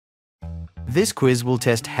This quiz will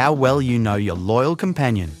test how well you know your loyal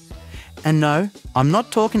companion. And no, I'm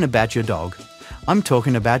not talking about your dog. I'm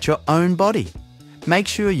talking about your own body. Make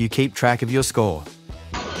sure you keep track of your score.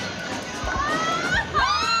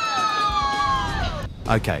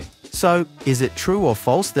 Okay, so is it true or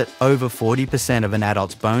false that over 40% of an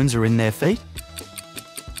adult's bones are in their feet?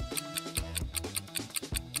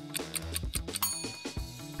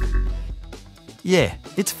 Yeah,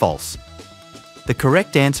 it's false. The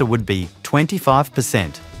correct answer would be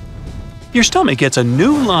 25%. Your stomach gets a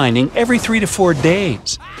new lining every 3 to 4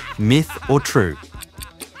 days. Myth or true?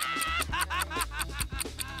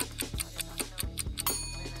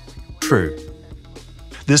 True.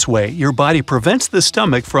 This way, your body prevents the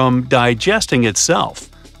stomach from digesting itself.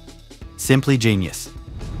 Simply genius.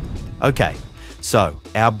 Okay, so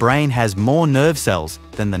our brain has more nerve cells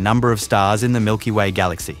than the number of stars in the Milky Way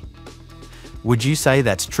galaxy. Would you say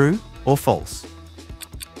that's true or false?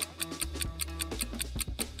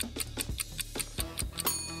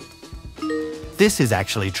 This is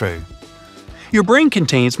actually true. Your brain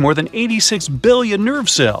contains more than 86 billion nerve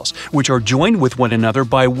cells, which are joined with one another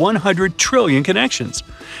by 100 trillion connections.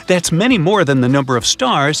 That's many more than the number of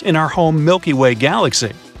stars in our home Milky Way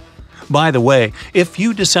galaxy. By the way, if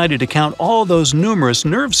you decided to count all those numerous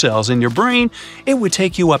nerve cells in your brain, it would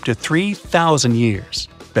take you up to 3,000 years.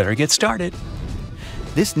 Better get started.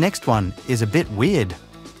 This next one is a bit weird.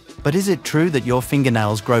 But is it true that your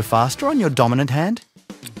fingernails grow faster on your dominant hand?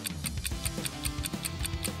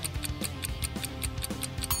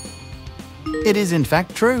 It is in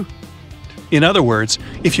fact true. In other words,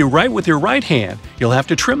 if you write with your right hand, you'll have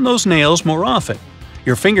to trim those nails more often.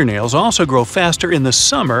 Your fingernails also grow faster in the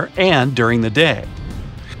summer and during the day.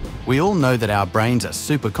 We all know that our brains are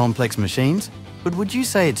super complex machines, but would you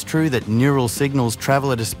say it's true that neural signals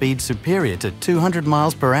travel at a speed superior to 200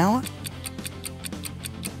 miles per hour?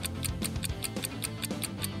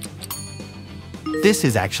 This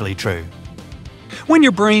is actually true. When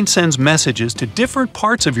your brain sends messages to different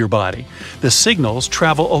parts of your body, the signals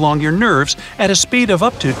travel along your nerves at a speed of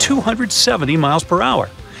up to 270 miles per hour.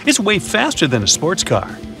 It's way faster than a sports car.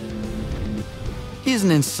 Here's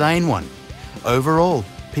an insane one. Overall,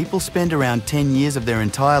 people spend around 10 years of their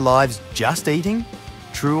entire lives just eating.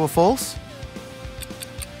 True or false?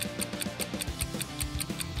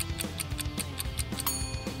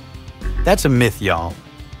 That's a myth, y'all.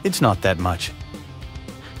 It's not that much.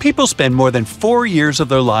 People spend more than 4 years of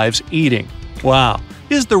their lives eating. Wow,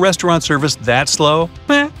 is the restaurant service that slow?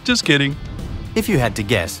 Just kidding. If you had to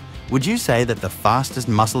guess, would you say that the fastest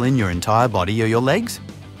muscle in your entire body are your legs?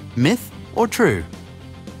 Myth or true?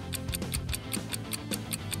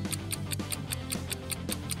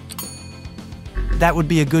 That would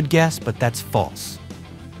be a good guess, but that's false.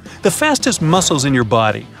 The fastest muscles in your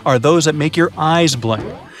body are those that make your eyes blink.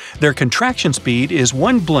 Their contraction speed is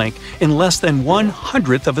 1 blink in less than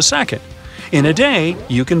 1/100th of a second. In a day,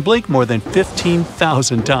 you can blink more than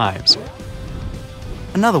 15,000 times.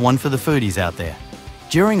 Another one for the foodies out there.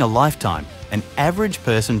 During a lifetime, an average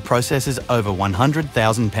person processes over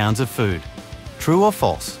 100,000 pounds of food. True or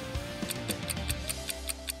false?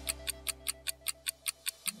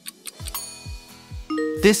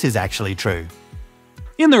 This is actually true.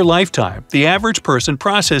 In their lifetime, the average person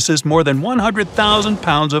processes more than 100,000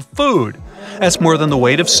 pounds of food. That's more than the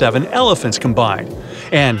weight of 7 elephants combined.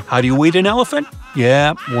 And how do you eat an elephant?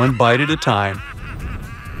 Yeah, 1 bite at a time.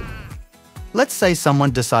 Let's say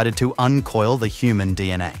someone decided to uncoil the human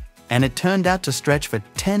DNA, and it turned out to stretch for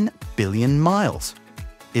 10 billion miles.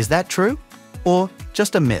 Is that true, or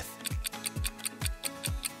just a myth?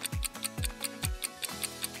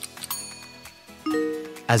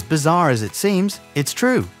 As bizarre as it seems, it's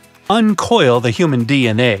true. Uncoil the human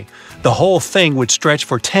DNA. The whole thing would stretch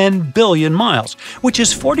for 10 billion miles, which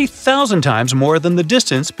is 40,000 times more than the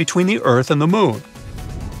distance between the Earth and the Moon.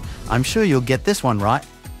 I'm sure you'll get this one right.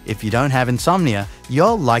 If you don't have insomnia,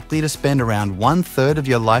 you're likely to spend around 1/3 of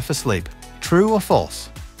your life asleep. True or false?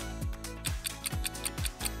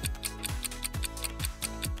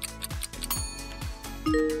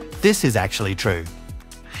 This is actually true.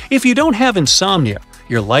 If you don't have insomnia,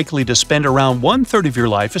 you're likely to spend around 1/3 of your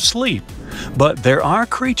life asleep. But there are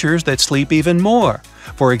creatures that sleep even more.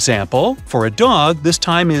 For example, for a dog, this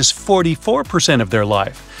time is 44% of their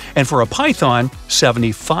life, and for a python,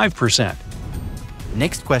 75%.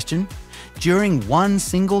 Next question. During one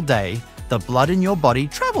single day, the blood in your body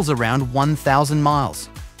travels around 1,000 miles.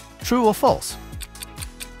 True or false?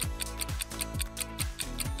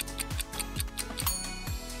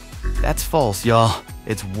 That's false, y'all.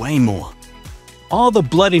 It's way more. All the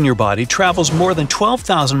blood in your body travels more than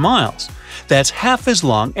 12,000 miles. That's half as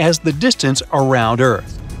long as the distance around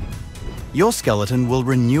Earth. your skeleton will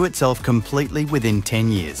renew itself completely within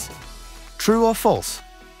 10 years. True or false?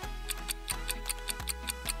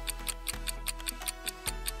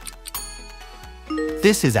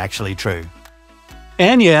 This is actually true.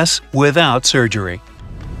 And yes, without surgery.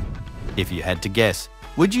 If you had to guess,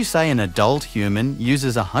 would you say an adult human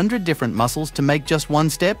uses 100 different muscles to make just one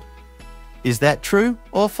step? Is that true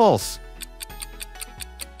or false?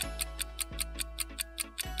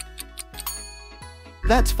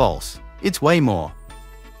 That's false. It's way more.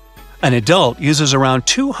 An adult uses around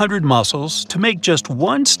 200 muscles to make just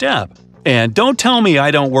one step. And don't tell me I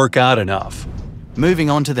don't work out enough. Moving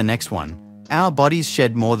on to the next one. Our bodies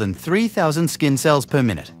shed more than 3,000 skin cells per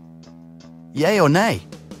minute. Yay or nay?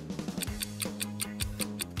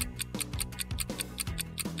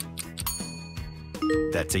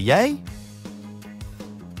 That's a yay?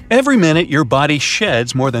 Every minute, your body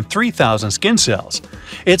sheds more than 3,000 skin cells.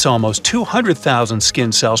 It's almost 200,000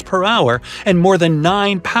 skin cells per hour and more than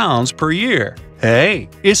 9 pounds per year. Hey,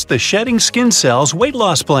 it's the Shedding Skin Cells weight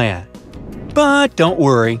loss plan. But don't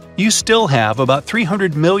worry, you still have about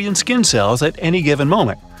 300 million skin cells at any given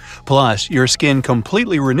moment. Plus, your skin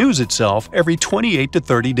completely renews itself every 28 to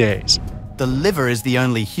 30 days. The liver is the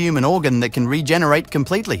only human organ that can regenerate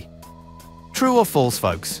completely. True or false,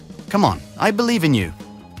 folks? Come on, I believe in you.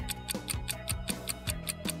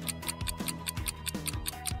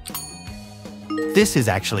 This is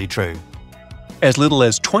actually true. As little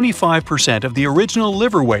as 25% of the original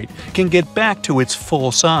liver weight can get back to its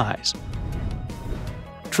full size.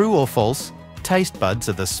 True or false? Taste buds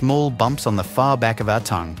are the small bumps on the far back of our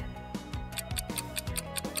tongue.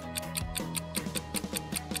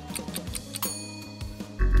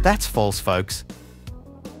 That's false, folks.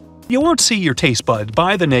 You won't see your taste buds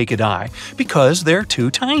by the naked eye because they're too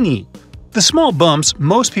tiny. The small bumps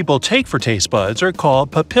most people take for taste buds are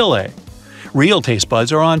called papillae. Real taste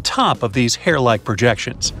buds are on top of these hair-like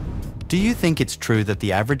projections. Do you think it's true that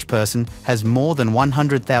the average person has more than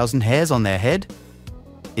 100,000 hairs on their head?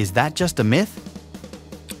 Is that just a myth?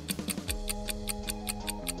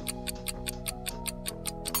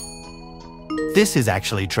 This is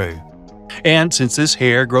actually true. And since this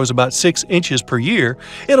hair grows about 6 inches per year,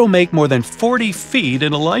 it'll make more than 40 feet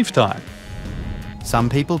in a lifetime. Some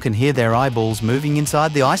people can hear their eyeballs moving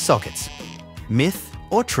inside the eye sockets. Myth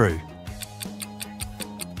or true?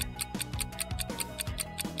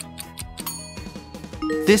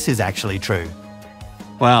 This is actually true.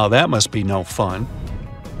 Wow, that must be no fun.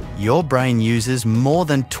 Your brain uses more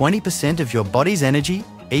than 20% of your body's energy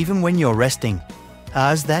even when you're resting.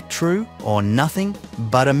 Is that true or nothing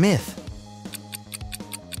but a myth?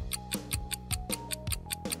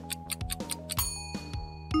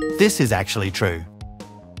 This is actually true.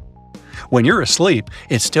 When you're asleep,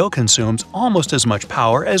 it still consumes almost as much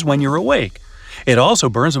power as when you're awake. It also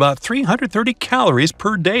burns about 330 calories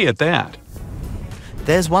per day at that.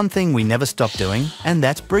 There's one thing we never stop doing, and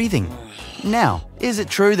that's breathing. Now, is it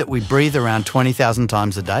true that we breathe around 20,000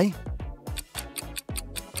 times a day?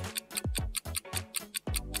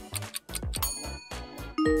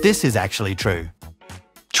 This is actually true.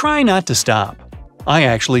 Try not to stop. I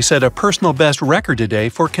actually set a personal best record today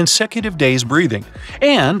for consecutive days breathing,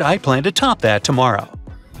 and I plan to top that tomorrow.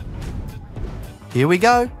 Here we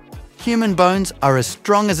go. Human bones are as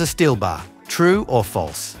strong as a steel bar. True or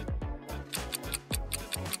false?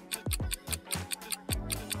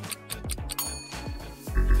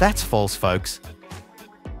 That's false, folks.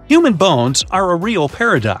 Human bones are a real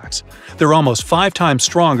paradox. They're almost 5 times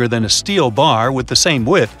stronger than a steel bar with the same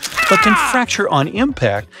width, but can fracture on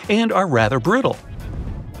impact and are rather brittle.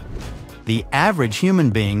 The average human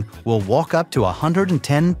being will walk up to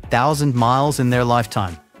 110,000 miles in their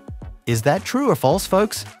lifetime. Is that true or false,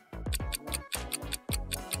 folks?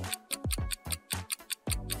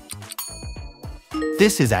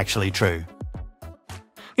 This is actually true.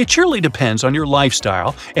 It surely depends on your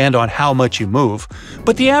lifestyle and on how much you move,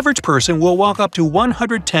 but the average person will walk up to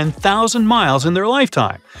 110,000 miles in their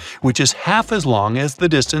lifetime, which is half as long as the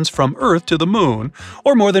distance from Earth to the Moon,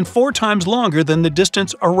 or more than 4 times longer than the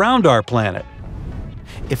distance around our planet.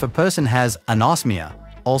 If a person has anosmia,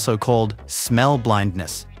 also called smell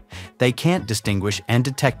blindness, they can't distinguish and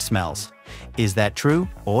detect smells. Is that true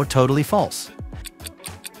or totally false?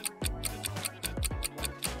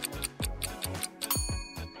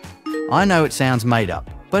 I know it sounds made up,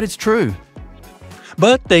 but it's true.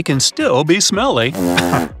 But they can still be smelly.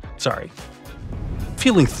 Sorry.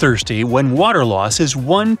 Feeling thirsty when water loss is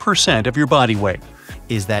 1% of your body weight.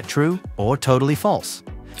 Is that true or totally false?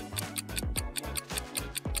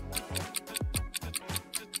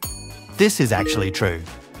 This is actually true.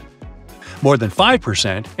 More than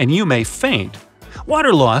 5% and you may faint.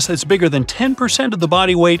 Water loss that's bigger than 10% of the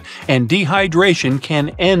body weight and dehydration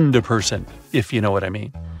can end a person, if you know what I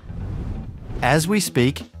mean. As we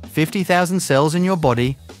speak, 50,000 cells in your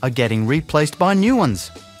body are getting replaced by new ones.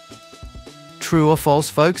 True or false,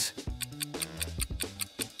 folks?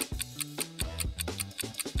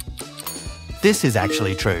 This is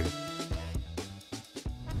actually true.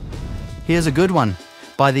 Here's a good one.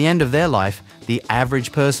 By the end of their life, the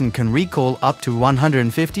average person can recall up to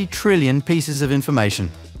 150 trillion pieces of information.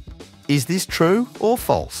 Is this true or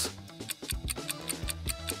false?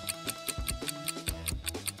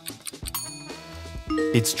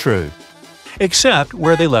 It's true. Except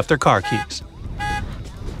where they left their car keys.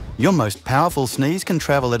 Your most powerful sneeze can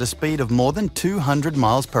travel at a speed of more than 200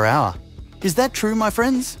 miles per hour. Is that true, my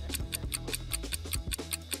friends?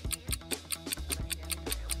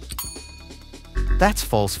 That's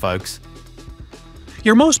false, folks.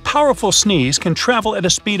 Your most powerful sneeze can travel at a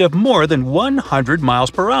speed of more than 100 miles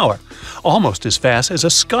per hour, almost as fast as a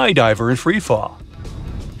skydiver in freefall.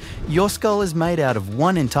 Your skull is made out of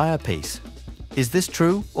one entire piece. Is this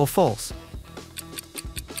true or false?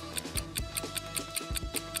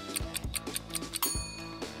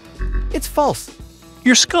 It's false.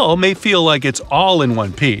 Your skull may feel like it's all in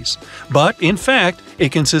one piece, but in fact,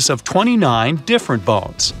 it consists of 29 different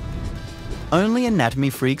bones. Only anatomy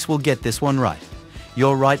freaks will get this one right.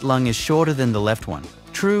 Your right lung is shorter than the left one.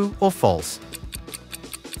 True or false?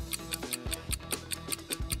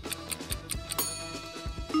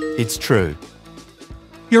 It's true.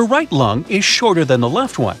 Your right lung is shorter than the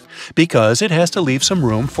left one because it has to leave some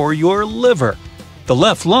room for your liver. The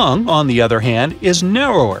left lung, on the other hand, is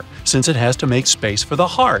narrower since it has to make space for the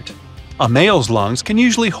heart. A male's lungs can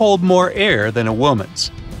usually hold more air than a woman's.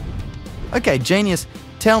 Okay, genius,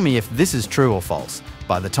 tell me if this is true or false.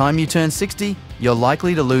 By the time you turn 60, you're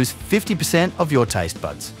likely to lose 50% of your taste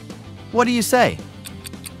buds. What do you say?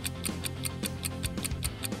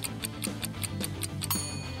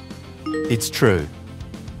 It's true.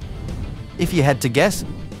 If you had to guess,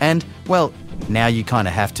 and, well, now you kind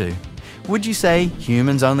of have to, would you say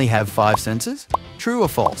humans only have 5 senses? True or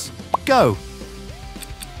false? Go!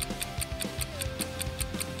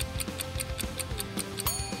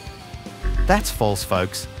 That's false,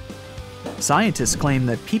 folks. Scientists claim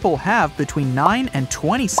that people have between 9 and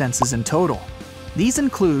 20 senses in total. These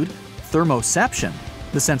include thermoception,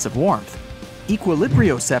 the sense of warmth,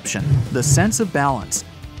 equilibrioception, the sense of balance.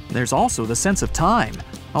 There's also the sense of time,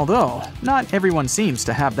 although not everyone seems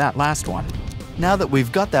to have that last one. Now that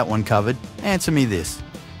we've got that one covered, answer me this.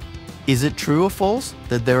 Is it true or false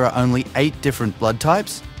that there are only 8 different blood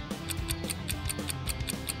types?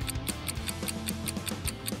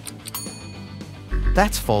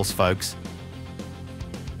 That's false, folks.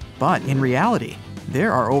 But in reality,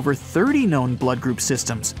 there are over 30 known blood group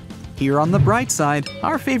systems. Here on the bright side,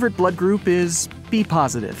 our favorite blood group is B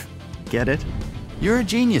positive. Get it? You're a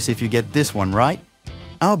genius if you get this one right.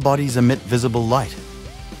 Our bodies emit visible light.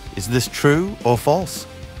 Is this true or false?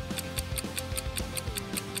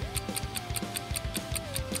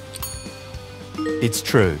 It's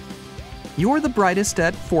true. You're the brightest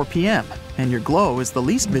at 4 p.m., and your glow is the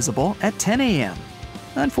least visible at 10 a.m.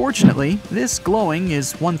 Unfortunately, this glowing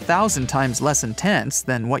is 1,000 times less intense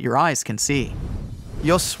than what your eyes can see.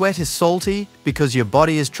 Your sweat is salty because your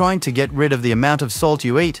body is trying to get rid of the amount of salt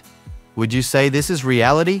you eat. Would you say this is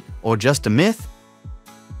reality or just a myth?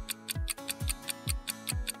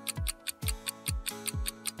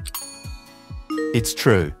 It's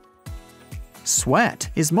true. Sweat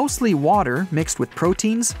is mostly water mixed with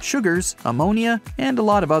proteins, sugars, ammonia, and a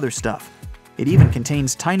lot of other stuff. It even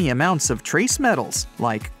contains tiny amounts of trace metals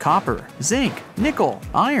like copper, zinc, nickel,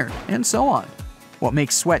 iron, and so on. What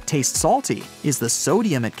makes sweat taste salty is the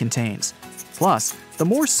sodium it contains. Plus, the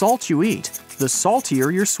more salt you eat, the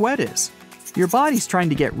saltier your sweat is. Your body's trying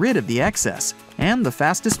to get rid of the excess, and the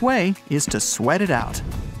fastest way is to sweat it out.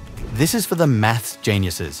 This is for the maths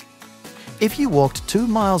geniuses. If you walked 2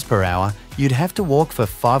 miles per hour, you'd have to walk for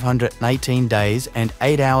 518 days and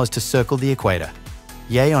 8 hours to circle the equator.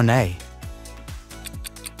 Yay or nay?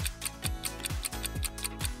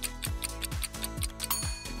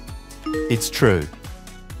 It's true.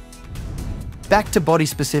 Back to body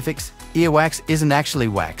specifics, earwax isn't actually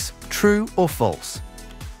wax. True or false?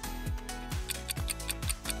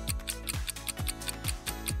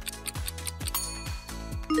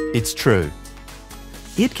 It's true.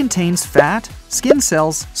 It contains fat, skin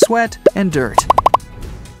cells, sweat, and dirt.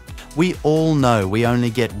 We all know we only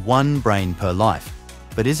get one brain per life,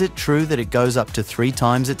 but is it true that it goes up to 3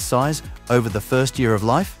 times its size over the first year of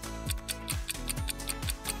life?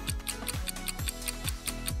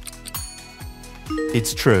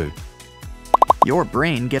 It's true. Your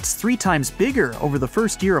brain gets 3 times bigger over the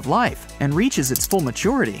first year of life and reaches its full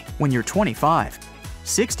maturity when you're 25.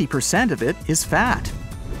 60% of it is fat.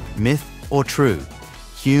 Myth or true?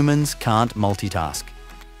 Humans can't multitask.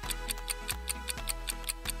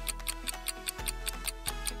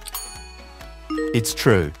 It's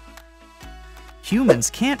true. Humans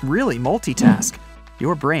can't really multitask.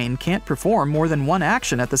 Your brain can't perform more than one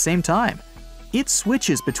action at the same time. It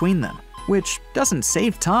switches between them, which doesn't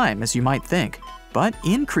save time as you might think, but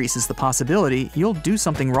increases the possibility you'll do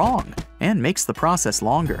something wrong and makes the process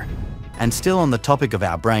longer. And still on the topic of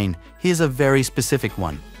our brain, here's a very specific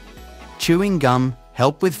one. Chewing gum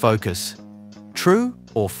help with focus. True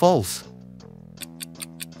or false?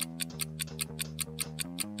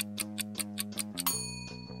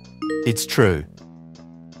 It's true.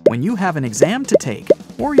 When you have an exam to take,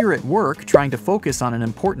 or you're at work trying to focus on an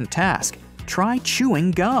important task, try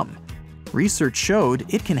chewing gum. Research showed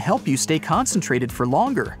it can help you stay concentrated for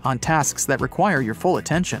longer on tasks that require your full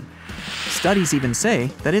attention. Studies even say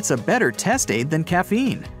that it's a better test aid than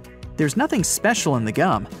caffeine. There's nothing special in the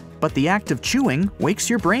gum, but the act of chewing wakes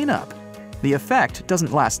your brain up. The effect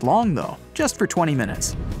doesn't last long though, just for 20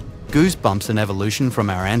 minutes. Goosebumps and evolution from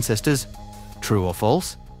our ancestors. True or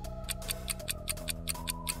false?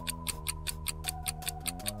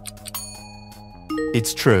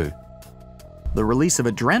 It's true. The release of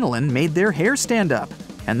adrenaline made their hair stand up,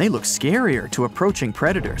 and they look scarier to approaching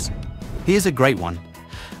predators. Here's a great one.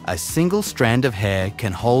 A single strand of hair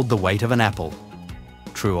can hold the weight of an apple.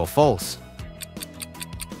 True or false?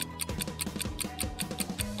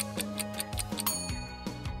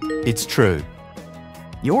 It's true.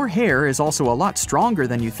 Your hair is also a lot stronger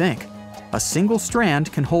than you think. A single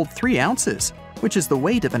strand can hold 3 ounces, which is the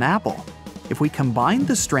weight of an apple. If we combine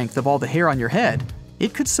the strength of all the hair on your head,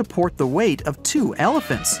 it could support the weight of 2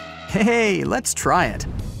 elephants. Hey, let's try it.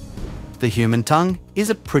 The human tongue is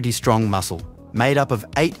a pretty strong muscle, made up of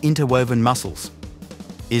 8 interwoven muscles.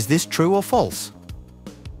 Is this true or false?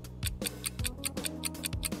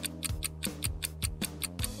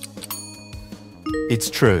 It's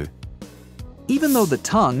true. Even though the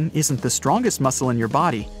tongue isn't the strongest muscle in your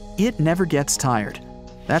body, it never gets tired.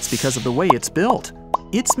 That's because of the way it's built.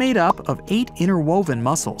 It's made up of 8 interwoven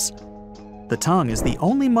muscles. The tongue is the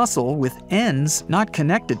only muscle with ends not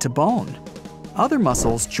connected to bone. Other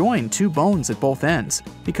muscles join 2 bones at both ends,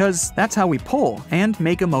 because that's how we pull and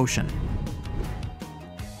make a motion.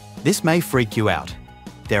 This may freak you out.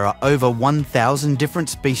 There are over 1,000 different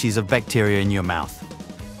species of bacteria in your mouth.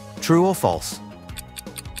 True or false?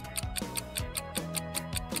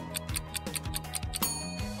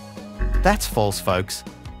 That's false, folks.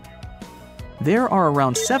 There are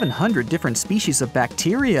around 700 different species of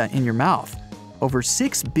bacteria in your mouth. Over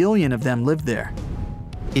 6 billion of them live there.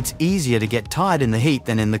 It's easier to get tired in the heat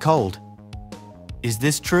than in the cold. Is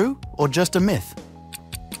this true or just a myth?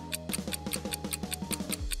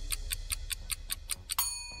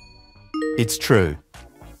 It's true.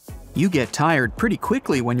 You get tired pretty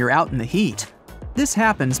quickly when you're out in the heat. This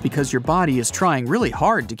happens because your body is trying really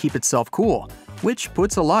hard to keep itself cool, which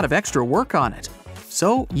puts a lot of extra work on it.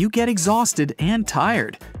 So you get exhausted and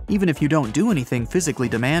tired, even if you don't do anything physically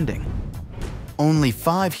demanding. Only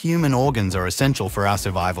 5 human organs are essential for our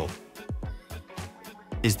survival.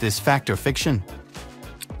 Is this fact or fiction?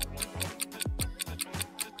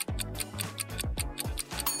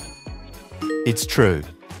 It's true.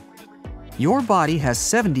 Your body has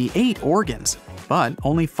 78 organs, but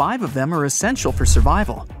only 5 of them are essential for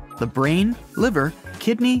survival: the brain, liver,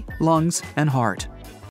 kidney, lungs, and heart.